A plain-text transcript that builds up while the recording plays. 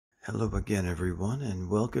Hello again, everyone, and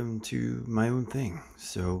welcome to my own thing.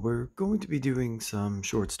 So, we're going to be doing some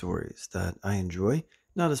short stories that I enjoy.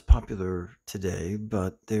 Not as popular today,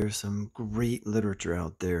 but there's some great literature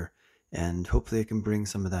out there, and hopefully, I can bring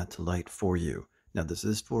some of that to light for you. Now, this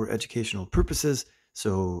is for educational purposes,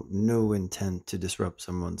 so no intent to disrupt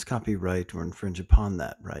someone's copyright or infringe upon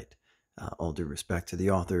that right. All due respect to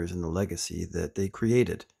the authors and the legacy that they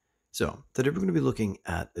created. So, today we're going to be looking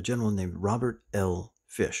at a gentleman named Robert L.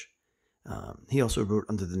 Fish. He also wrote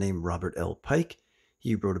under the name Robert L. Pike.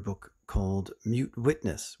 He wrote a book called Mute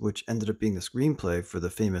Witness, which ended up being the screenplay for the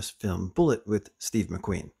famous film Bullet with Steve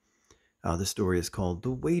McQueen. This story is called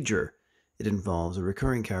The Wager. It involves a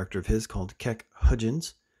recurring character of his called Keck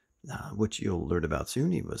Hudgens, which you'll learn about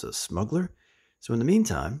soon. He was a smuggler. So, in the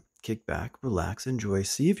meantime, kick back, relax, enjoy,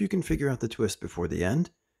 see if you can figure out the twist before the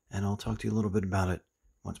end, and I'll talk to you a little bit about it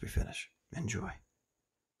once we finish. Enjoy.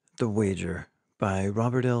 The Wager by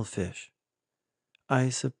Robert L. Fish. I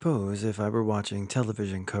suppose if I were watching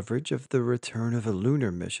television coverage of the return of a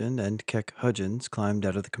lunar mission and Keck Hudgens climbed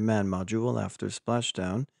out of the command module after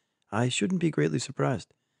splashdown, I shouldn't be greatly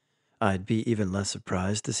surprised. I'd be even less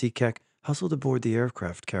surprised to see Keck hustled aboard the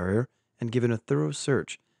aircraft carrier and given a thorough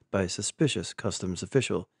search by a suspicious customs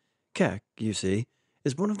official. Keck, you see,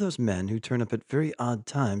 is one of those men who turn up at very odd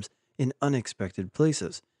times in unexpected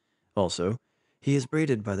places. Also, he is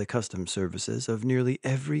rated by the customs services of nearly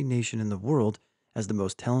every nation in the world as the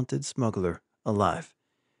most talented smuggler alive.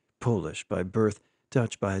 Polish by birth,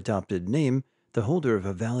 Dutch by adopted name, the holder of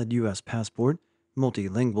a valid U.S. passport,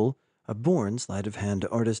 multilingual, a born sleight of hand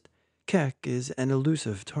artist, Keck is an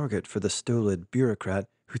elusive target for the stolid bureaucrat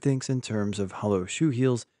who thinks in terms of hollow shoe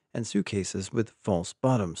heels and suitcases with false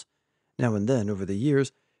bottoms. Now and then, over the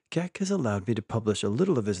years, Keck has allowed me to publish a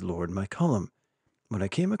little of his lore in my column. When I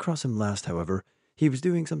came across him last, however, he was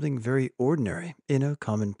doing something very ordinary in a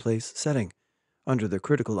commonplace setting. Under the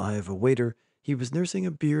critical eye of a waiter, he was nursing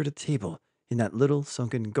a beer at a table in that little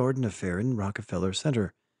sunken garden affair in Rockefeller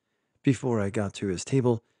Center. Before I got to his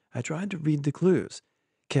table, I tried to read the clues.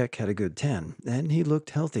 Keck had a good tan, and he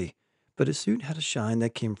looked healthy, but his suit had a shine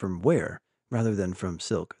that came from wear rather than from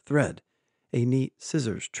silk thread. A neat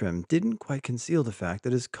scissors trim didn't quite conceal the fact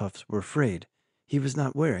that his cuffs were frayed. He was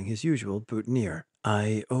not wearing his usual boutonniere.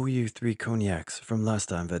 I owe you 3 cognacs from last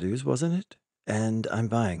time, Vaduz, wasn't it? And I'm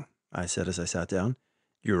buying, I said as I sat down.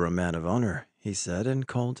 You're a man of honor, he said, and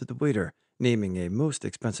called to the waiter, naming a most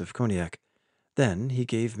expensive cognac. Then he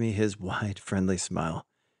gave me his wide, friendly smile.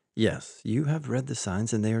 Yes, you have read the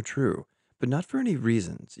signs and they are true, but not for any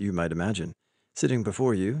reasons you might imagine. Sitting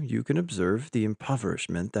before you, you can observe the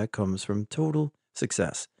impoverishment that comes from total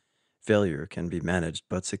success. Failure can be managed,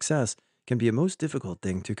 but success can be a most difficult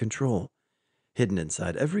thing to control. Hidden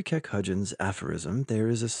inside every Keck Hudgens aphorism, there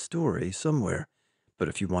is a story somewhere. But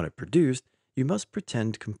if you want it produced, you must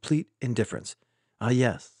pretend complete indifference. Ah,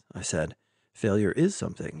 yes, I said. Failure is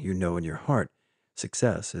something you know in your heart.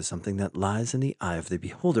 Success is something that lies in the eye of the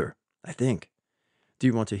beholder, I think. Do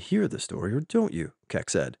you want to hear the story or don't you? Keck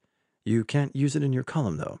said. You can't use it in your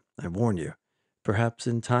column, though, I warn you. Perhaps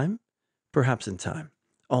in time? Perhaps in time.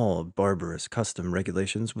 All barbarous custom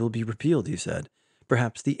regulations will be repealed, he said.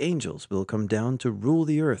 Perhaps the angels will come down to rule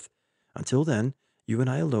the earth. Until then, you and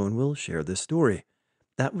I alone will share this story.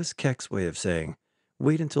 That was Keck's way of saying,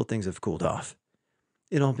 wait until things have cooled off.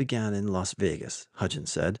 It all began in Las Vegas, Hudgens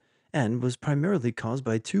said, and was primarily caused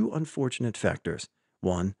by two unfortunate factors.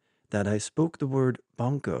 One, that I spoke the word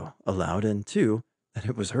bonko aloud, and two, that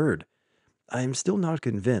it was heard. I am still not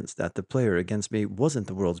convinced that the player against me wasn't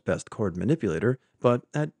the world's best card manipulator, but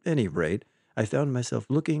at any rate, I found myself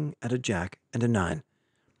looking at a jack and a nine,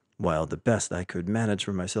 while the best I could manage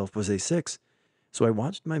for myself was a six. So I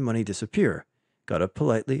watched my money disappear, got up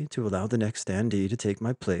politely to allow the next standee to take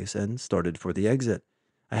my place, and started for the exit.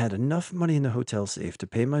 I had enough money in the hotel safe to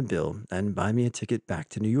pay my bill and buy me a ticket back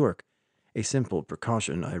to New York, a simple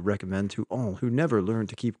precaution I recommend to all who never learn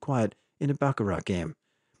to keep quiet in a baccarat game,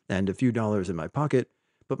 and a few dollars in my pocket,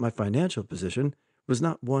 but my financial position was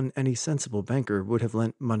not one any sensible banker would have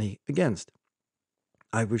lent money against.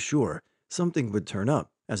 I was sure something would turn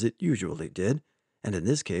up, as it usually did, and in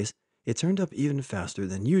this case, it turned up even faster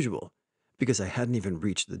than usual, because I hadn't even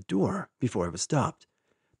reached the door before I was stopped.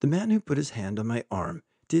 The man who put his hand on my arm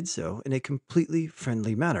did so in a completely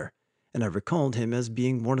friendly manner, and I recalled him as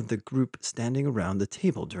being one of the group standing around the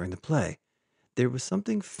table during the play. There was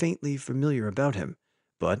something faintly familiar about him,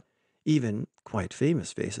 but even quite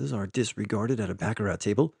famous faces are disregarded at a baccarat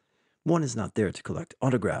table. One is not there to collect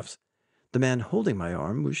autographs. The man holding my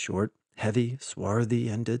arm was short, heavy, swarthy,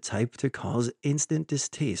 and a type to cause instant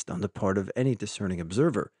distaste on the part of any discerning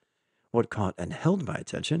observer. What caught and held my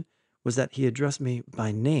attention was that he addressed me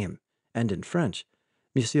by name and in French.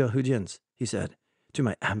 Monsieur Hugens, he said. To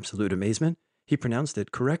my absolute amazement, he pronounced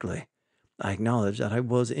it correctly. I acknowledged that I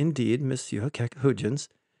was indeed Monsieur Keck Hugens.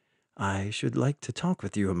 I should like to talk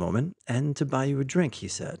with you a moment and to buy you a drink, he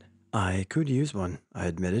said. I could use one, I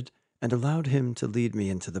admitted, and allowed him to lead me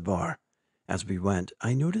into the bar. As we went,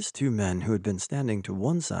 I noticed two men who had been standing to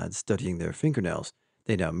one side studying their fingernails.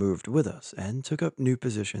 They now moved with us and took up new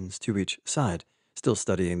positions to each side, still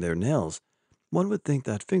studying their nails. One would think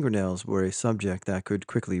that fingernails were a subject that could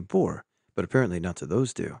quickly bore, but apparently not to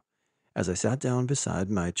those two. As I sat down beside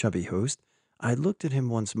my chubby host, I looked at him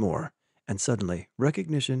once more, and suddenly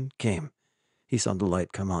recognition came. He saw the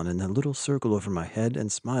light come on in a little circle over my head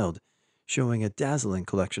and smiled, showing a dazzling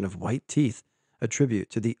collection of white teeth, a tribute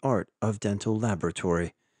to the art of dental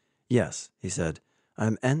laboratory. Yes, he said,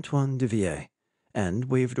 I'm Antoine Duvier, and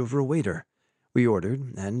waved over a waiter. We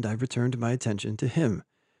ordered, and I returned my attention to him.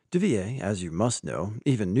 Duvier, as you must know,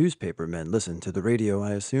 even newspaper men listen to the radio,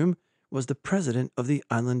 I assume, was the president of the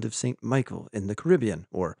island of St. Michael in the Caribbean,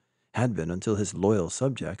 or had been until his loyal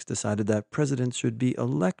subjects decided that presidents should be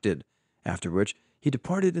elected, after which he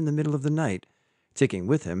departed in the middle of the night, taking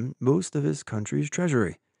with him most of his country's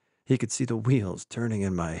treasury. He could see the wheels turning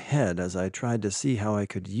in my head as I tried to see how I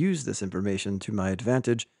could use this information to my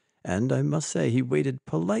advantage, and I must say he waited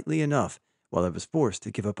politely enough while I was forced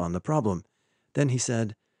to give up on the problem. Then he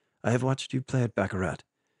said, I have watched you play at baccarat.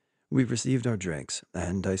 We received our drinks,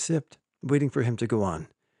 and I sipped, waiting for him to go on.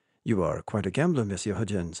 You are quite a gambler, Monsieur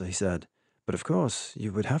Hudgens, he said, but of course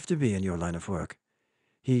you would have to be in your line of work.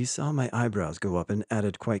 He saw my eyebrows go up and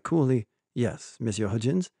added quite coolly, Yes, Monsieur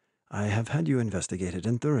Hudgens, I have had you investigated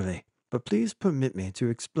and thoroughly, but please permit me to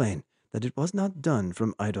explain that it was not done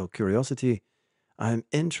from idle curiosity. I am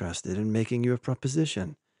interested in making you a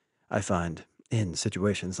proposition. I find, in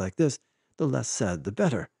situations like this, the less said the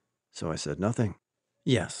better. So I said nothing.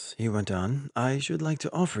 Yes, he went on, I should like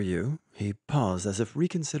to offer you. He paused as if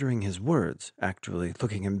reconsidering his words, actually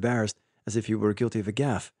looking embarrassed, as if he were guilty of a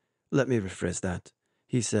gaffe. Let me rephrase that,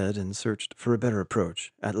 he said, and searched for a better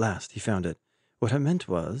approach. At last he found it. What I meant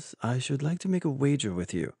was, I should like to make a wager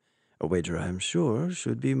with you. A wager I am sure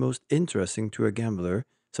should be most interesting to a gambler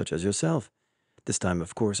such as yourself. This time,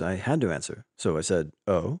 of course, I had to answer, so I said,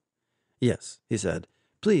 Oh? Yes, he said,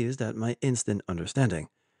 pleased at my instant understanding.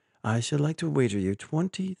 I should like to wager you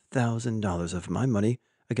 $20,000 of my money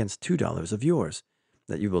against $2 of yours,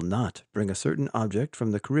 that you will not bring a certain object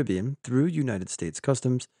from the Caribbean through United States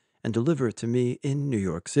Customs and deliver it to me in New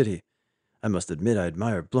York City. I must admit I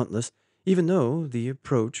admire bluntness, even though the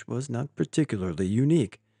approach was not particularly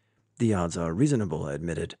unique. The odds are reasonable, I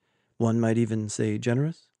admitted. One might even say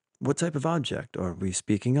generous. What type of object are we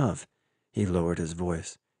speaking of? He lowered his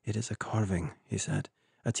voice. It is a carving, he said,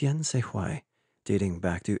 a tien se hui, dating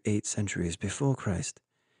back to 8 centuries before Christ.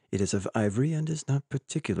 It is of ivory and is not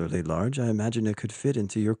particularly large. I imagine it could fit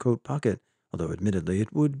into your coat pocket, although admittedly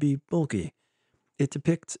it would be bulky. It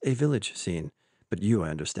depicts a village scene, but you, I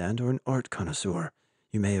understand, are an art connoisseur.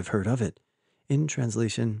 You may have heard of it. In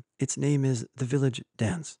translation, its name is The Village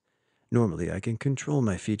Dance. Normally I can control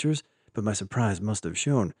my features, but my surprise must have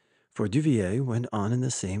shown, for Duvier went on in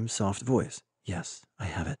the same soft voice. Yes, I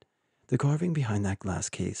have it. The carving behind that glass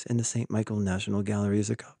case in the St. Michael National Gallery is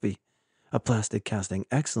a copy. A plastic casting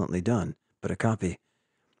excellently done, but a copy.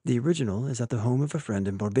 The original is at the home of a friend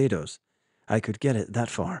in Barbados. I could get it that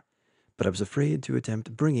far, but I was afraid to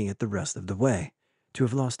attempt bringing it the rest of the way. To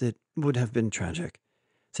have lost it would have been tragic.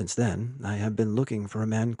 Since then, I have been looking for a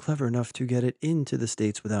man clever enough to get it into the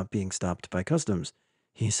States without being stopped by customs.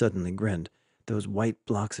 He suddenly grinned, those white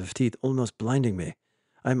blocks of teeth almost blinding me.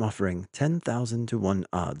 I'm offering 10,000 to 1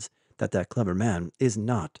 odds that clever man is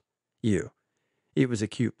not you. It was a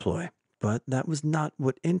cute ploy, but that was not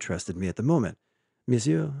what interested me at the moment.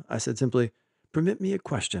 Monsieur, I said simply, permit me a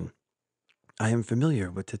question. I am familiar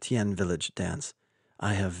with the Tien village dance.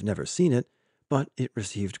 I have never seen it, but it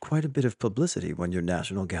received quite a bit of publicity when your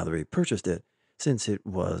National Gallery purchased it, since it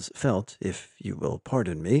was felt, if you will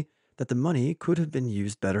pardon me, that the money could have been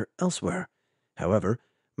used better elsewhere. However,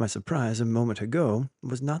 my surprise a moment ago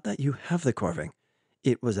was not that you have the carving.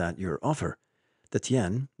 It was at your offer. The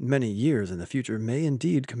Tien, many years in the future, may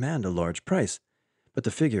indeed command a large price, but the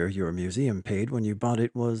figure your museum paid when you bought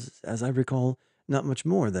it was, as I recall, not much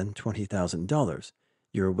more than $20,000.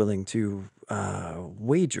 You're willing to,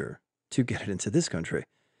 wager to get it into this country,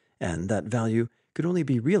 and that value could only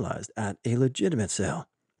be realized at a legitimate sale,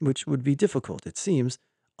 which would be difficult, it seems,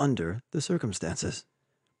 under the circumstances.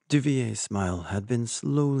 Duvier's smile had been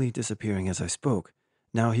slowly disappearing as I spoke.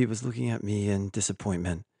 Now he was looking at me in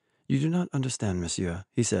disappointment. You do not understand, monsieur,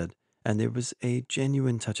 he said, and there was a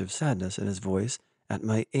genuine touch of sadness in his voice at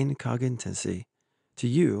my incognitancy. To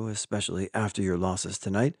you, especially after your losses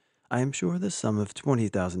tonight, I am sure the sum of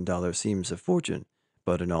 $20,000 seems a fortune,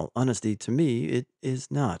 but in all honesty, to me, it is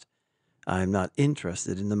not. I am not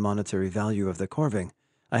interested in the monetary value of the carving.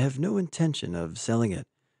 I have no intention of selling it.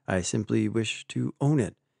 I simply wish to own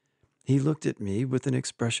it. He looked at me with an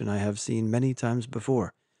expression I have seen many times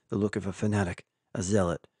before, the look of a fanatic, a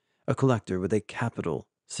zealot, a collector with a capital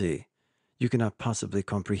C. You cannot possibly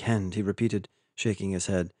comprehend, he repeated, shaking his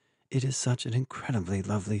head. It is such an incredibly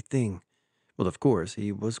lovely thing. Well, of course,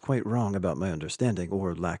 he was quite wrong about my understanding,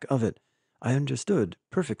 or lack of it. I understood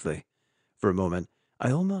perfectly. For a moment,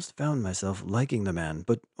 I almost found myself liking the man,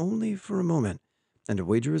 but only for a moment. And a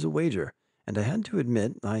wager is a wager, and I had to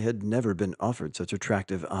admit I had never been offered such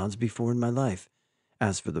attractive odds before in my life.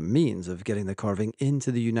 As for the means of getting the carving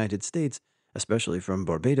into the United States, especially from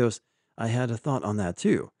Barbados, I had a thought on that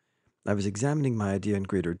too. I was examining my idea in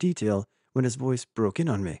greater detail when his voice broke in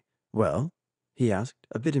on me. Well? He asked,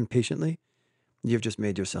 a bit impatiently. You've just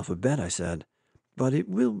made yourself a bet, I said. But it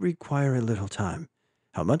will require a little time.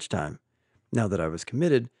 How much time? Now that I was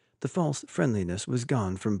committed, the false friendliness was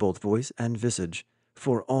gone from both voice and visage.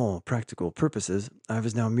 For all practical purposes, I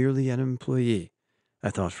was now merely an employee. I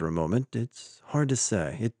thought for a moment. It's hard to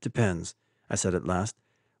say. It depends, I said at last.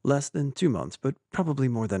 Less than 2 months, but probably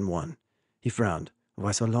more than one. He frowned.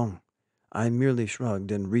 Why so long? I merely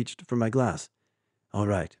shrugged and reached for my glass. All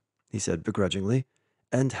right, he said begrudgingly.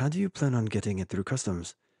 And how do you plan on getting it through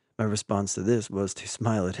customs? My response to this was to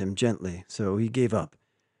smile at him gently, so he gave up.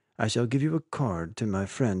 I shall give you a card to my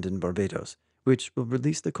friend in Barbados, which will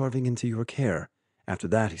release the carving into your care. After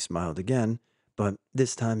that he smiled again, but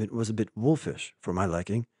this time it was a bit wolfish for my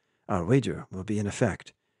liking. Our wager will be in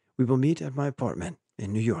effect. We will meet at my apartment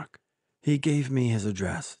in New York. He gave me his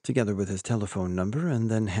address, together with his telephone number,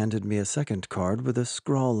 and then handed me a second card with a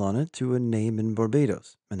scrawl on it to a name in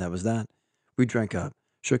Barbados, and that was that. We drank up,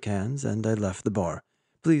 shook hands, and I left the bar,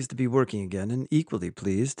 pleased to be working again and equally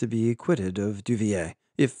pleased to be acquitted of Duvier,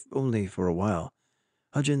 if only for a while.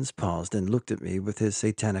 Hudgens paused and looked at me with his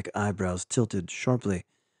satanic eyebrows tilted sharply.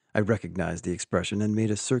 I recognized the expression and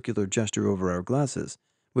made a circular gesture over our glasses,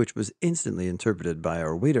 which was instantly interpreted by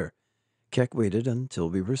our waiter. Keck waited until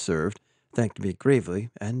we were served, thanked me gravely,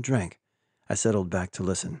 and drank. I settled back to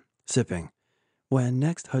listen, sipping. When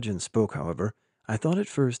next Hudgens spoke, however, I thought at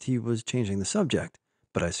first he was changing the subject,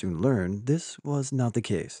 but I soon learned this was not the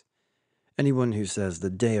case. Anyone who says the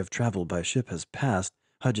day of travel by ship has passed,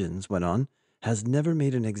 Hudgens went on, has never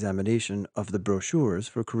made an examination of the brochures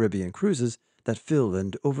for Caribbean cruises that fill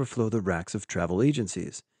and overflow the racks of travel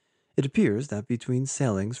agencies. It appears that between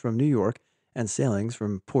sailings from New York and sailings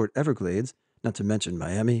from Port Everglades, not to mention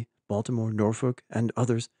Miami, Baltimore, Norfolk, and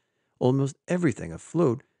others, almost everything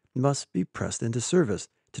afloat must be pressed into service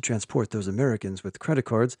to transport those Americans with credit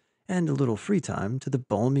cards and a little free time to the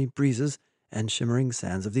balmy breezes and shimmering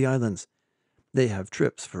sands of the islands. They have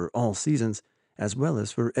trips for all seasons, as well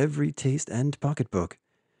as for every taste and pocketbook.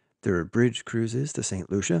 There are bridge cruises to St.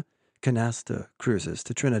 Lucia, canasta cruises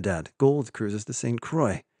to Trinidad, gold cruises to St.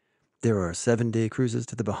 Croix. There are 7-day cruises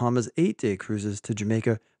to the Bahamas, 8-day cruises to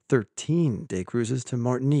Jamaica, 13-day cruises to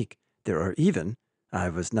Martinique. There are even, I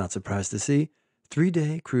was not surprised to see,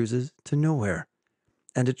 3-day cruises to nowhere.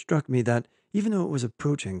 And it struck me that, even though it was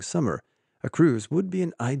approaching summer, a cruise would be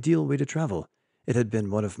an ideal way to travel. It had been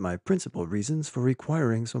one of my principal reasons for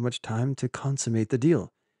requiring so much time to consummate the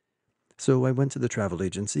deal. So I went to the travel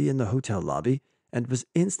agency in the hotel lobby and was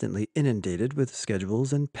instantly inundated with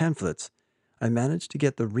schedules and pamphlets. I managed to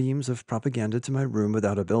get the reams of propaganda to my room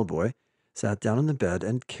without a bellboy, sat down on the bed,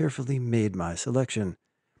 and carefully made my selection.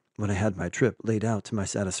 When I had my trip laid out to my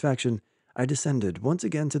satisfaction, I descended once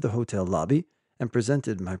again to the hotel lobby and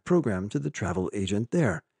presented my program to the travel agent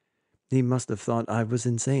there. He must have thought I was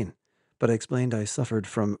insane, but I explained I suffered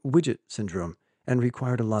from widget syndrome and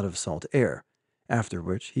required a lot of salt air, after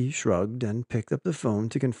which he shrugged and picked up the phone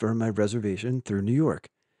to confirm my reservation through New York.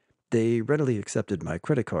 They readily accepted my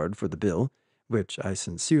credit card for the bill, which I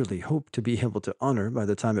sincerely hoped to be able to honor by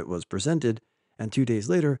the time it was presented, and 2 days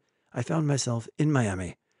later I found myself in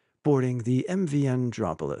Miami, boarding the MV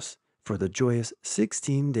Andropolis for the joyous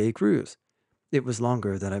 16-day cruise. It was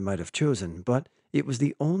longer than I might have chosen, but it was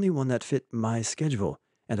the only one that fit my schedule,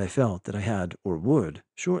 and I felt that I had, or would,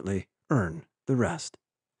 shortly, earn the rest.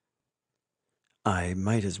 I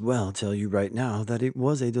might as well tell you right now that it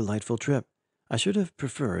was a delightful trip. I should have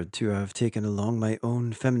preferred to have taken along my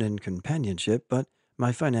own feminine companionship, but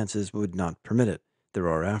my finances would not permit it. There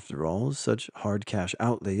are, after all, such hard cash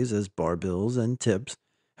outlays as bar bills and tips.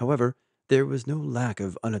 However, there was no lack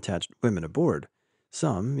of unattached women aboard.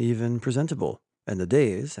 some even presentable, and the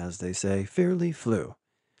days, as they say, fairly flew.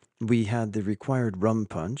 We had the required rum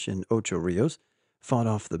punch in Ocho Rios, fought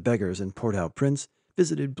off the beggars in Port au Prince,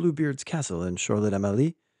 visited Bluebeard's castle in Charlotte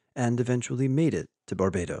Amalie, and eventually made it to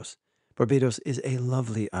Barbados. Barbados is a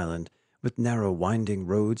lovely island with narrow, winding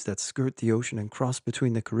roads that skirt the ocean and cross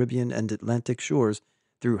between the Caribbean and Atlantic shores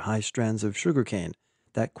through high strands of sugarcane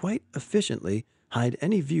that quite efficiently hide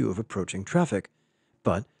any view of approaching traffic.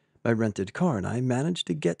 But my rented car and I managed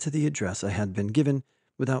to get to the address I had been given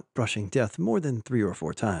without brushing death more than 3 or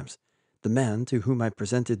 4 times. The man to whom I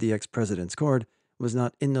presented the ex president's card was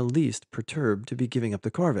not in the least perturbed to be giving up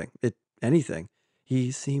the carving. If anything,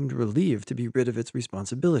 he seemed relieved to be rid of its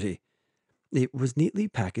responsibility. It was neatly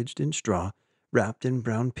packaged in straw, wrapped in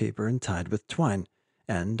brown paper, and tied with twine,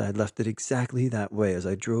 and I left it exactly that way as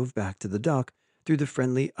I drove back to the dock through the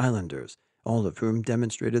friendly islanders, all of whom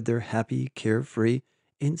demonstrated their happy, carefree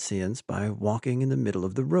insouciance by walking in the middle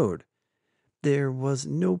of the road. There was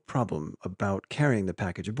no problem about carrying the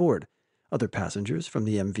package aboard. Other passengers from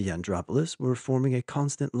the MV Andropolis were forming a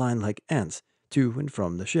constant line like ants to and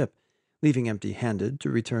from the ship, leaving empty handed to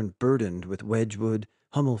return burdened with Wedgwood,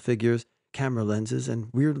 Hummel figures, camera lenses, and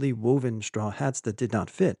weirdly woven straw hats that did not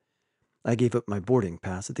fit. I gave up my boarding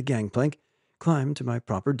pass at the gangplank, climbed to my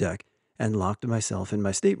proper deck, and locked myself in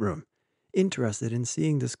my stateroom, interested in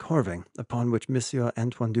seeing this carving upon which Monsieur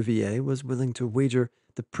Antoine Duvier was willing to wager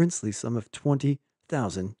the princely sum of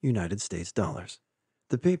 20,000 United States dollars.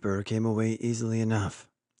 The paper came away easily enough.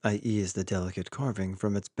 I eased the delicate carving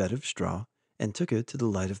from its bed of straw and took it to the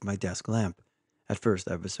light of my desk lamp. At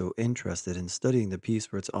first, I was so interested in studying the piece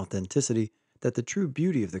for its authenticity that the true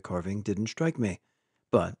beauty of the carving didn't strike me.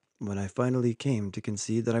 But when I finally came to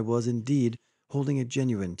concede that I was indeed holding a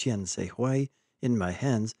genuine Tian Sei Hui in my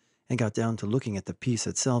hands and got down to looking at the piece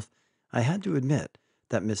itself, I had to admit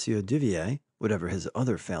that Monsieur Duvier, whatever his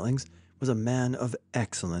other failings, was a man of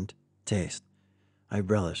excellent taste. I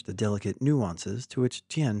relished the delicate nuances to which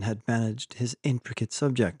Tien had managed his intricate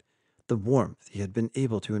subject, the warmth he had been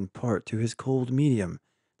able to impart to his cold medium,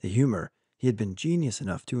 the humor he had been genius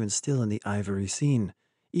enough to instill in the ivory scene.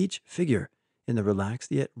 Each figure, in the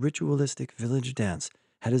relaxed yet ritualistic village dance,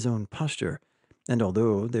 had his own posture, and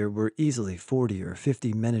although there were easily 40 or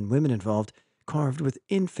 50 men and women involved, carved with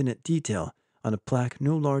infinite detail on a plaque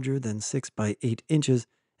no larger than 6 by 8 inches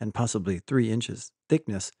and possibly 3 inches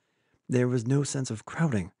thickness, there was no sense of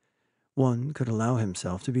crowding. One could allow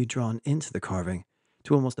himself to be drawn into the carving,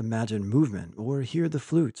 to almost imagine movement or hear the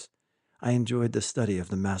flutes. I enjoyed the study of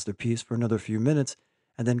the masterpiece for another few minutes,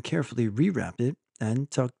 and then carefully rewrapped it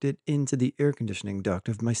and tucked it into the air conditioning duct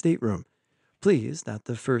of my stateroom, pleased that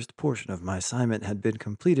the first portion of my assignment had been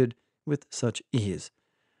completed with such ease.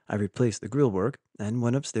 I replaced the grillwork and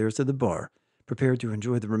went upstairs to the bar, prepared to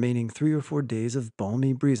enjoy the remaining 3 or 4 days of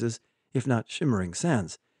balmy breezes, if not shimmering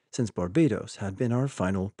sands, since Barbados had been our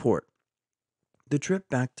final port. The trip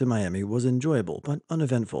back to Miami was enjoyable but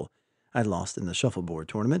uneventful. I lost in the shuffleboard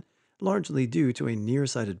tournament, largely due to a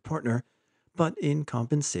nearsighted partner, but in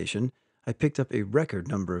compensation, I picked up a record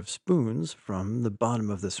number of spoons from the bottom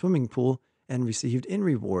of the swimming pool and received in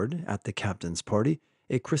reward, at the captain's party,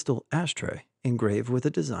 a crystal ashtray engraved with a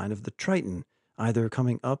design of the Triton, either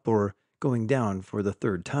coming up or going down for the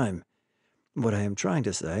third time. What I am trying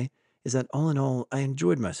to say is that all in all, I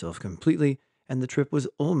enjoyed myself completely, and the trip was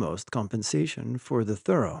almost compensation for the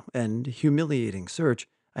thorough and humiliating search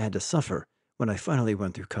I had to suffer when I finally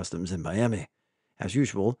went through customs in Miami. As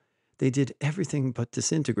usual, they did everything but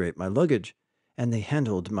disintegrate my luggage, and they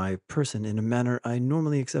handled my person in a manner I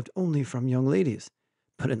normally accept only from young ladies.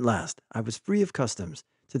 But at last, I was free of customs,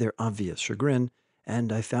 to their obvious chagrin,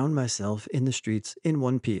 and I found myself in the streets in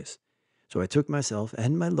one piece. So I took myself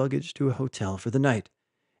and my luggage to a hotel for the night,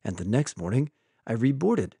 and the next morning I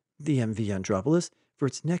reboarded the MV Andropolis for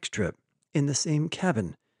its next trip in the same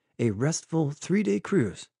cabin, a restful 3 day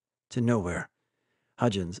cruise to nowhere.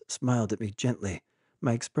 Hudgens smiled at me gently.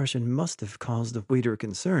 My expression must have caused the waiter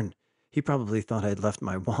concern. He probably thought I had left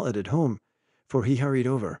my wallet at home, for he hurried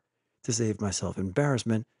over. To save myself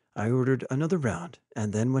embarrassment, I ordered another round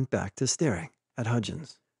and then went back to staring at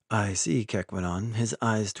Hudgens. I see, Keck went on, his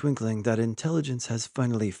eyes twinkling, that intelligence has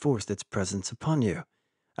finally forced its presence upon you.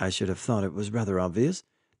 I should have thought it was rather obvious.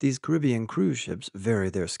 These Caribbean cruise ships vary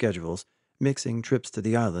their schedules, mixing trips to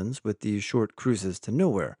the islands with these short cruises to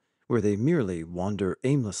nowhere, where they merely wander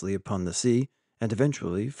aimlessly upon the sea and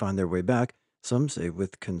eventually find their way back, some say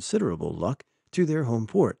with considerable luck, to their home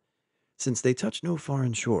port. Since they touch no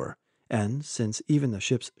foreign shore, and since even the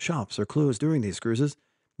ship's shops are closed during these cruises,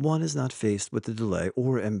 one is not faced with the delay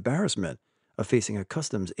or embarrassment of facing a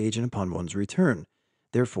customs agent upon one's return.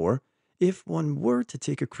 Therefore, If one were to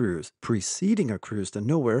take a cruise preceding a cruise to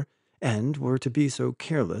nowhere, and were to be so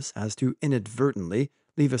careless as to inadvertently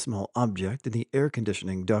leave a small object in the air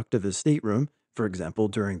conditioning duct of his stateroom, for example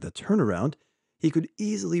during the turnaround, he could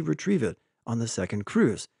easily retrieve it on the second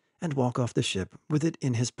cruise and walk off the ship with it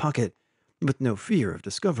in his pocket, with no fear of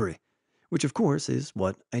discovery, which of course is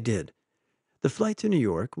what I did. The flight to New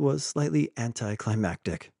York was slightly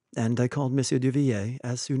anticlimactic, and I called Monsieur Duvier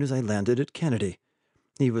as soon as I landed at Kennedy.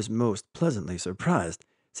 He was most pleasantly surprised,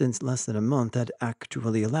 since less than a month had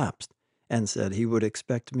actually elapsed, and said he would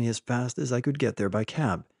expect me as fast as I could get there by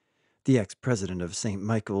cab. The ex-president of St.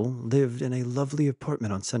 Michael lived in a lovely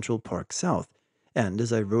apartment on Central Park South, and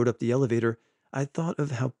as I rode up the elevator, I thought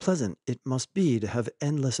of how pleasant it must be to have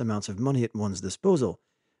endless amounts of money at one's disposal.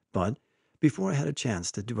 But before I had a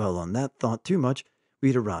chance to dwell on that thought too much,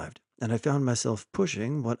 we'd arrived, and I found myself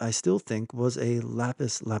pushing what I still think was a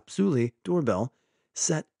lapis lazuli doorbell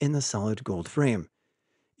set in the solid gold frame.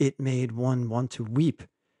 It made one want to weep.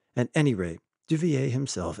 At any rate, Duvier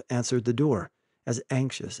himself answered the door, as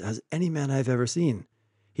anxious as any man I've ever seen.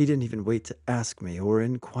 He didn't even wait to ask me or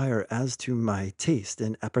inquire as to my taste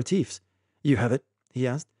in aperitifs. You have it? He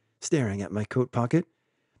asked, staring at my coat pocket.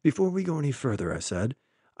 Before we go any further, I said,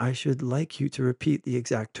 I should like you to repeat the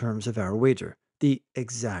exact terms of our wager. The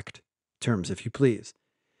exact terms, if you please.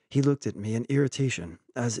 He looked at me in irritation,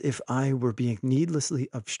 as if I were being needlessly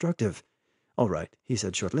obstructive. All right, he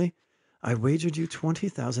said shortly. I wagered you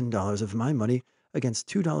 $20,000 of my money against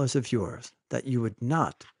 $2 of yours that you would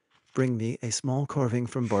not bring me a small carving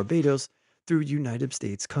from Barbados through United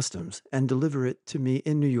States Customs and deliver it to me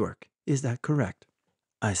in New York. Is that correct?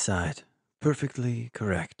 I sighed. Perfectly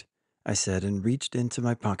correct, I said, and reached into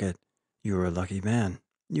my pocket. You're a lucky man.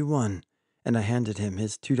 You won. And I handed him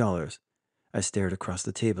his $2. I stared across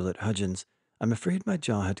the table at Hudgens. I'm afraid my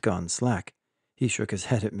jaw had gone slack. He shook his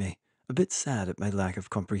head at me, a bit sad at my lack of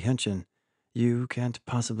comprehension. You can't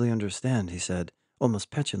possibly understand, he said,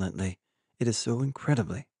 almost petulantly. It is so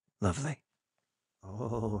incredibly lovely.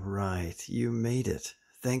 All right, you made it.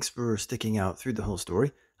 Thanks for sticking out through the whole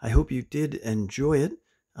story. I hope you did enjoy it.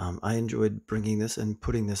 I enjoyed bringing this and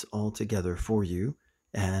putting this all together for you.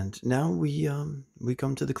 And now we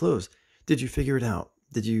come to the close. Did you figure it out?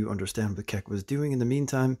 Did you understand what Keck was doing in the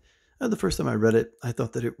meantime? The first time I read it, I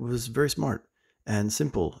thought that it was very smart and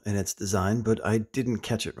simple in its design, but I didn't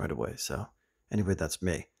catch it right away. So anyway, that's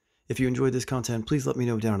me. If you enjoyed this content, please let me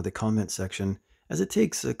know down in the comment section, as it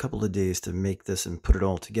takes a couple of days to make this and put it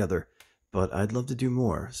all together. But I'd love to do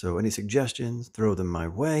more, so any suggestions, throw them my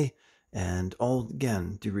way. And all,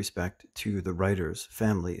 again, due respect to the writers,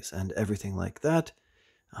 families, and everything like that.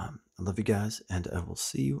 I love you guys, and I will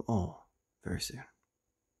see you all very soon.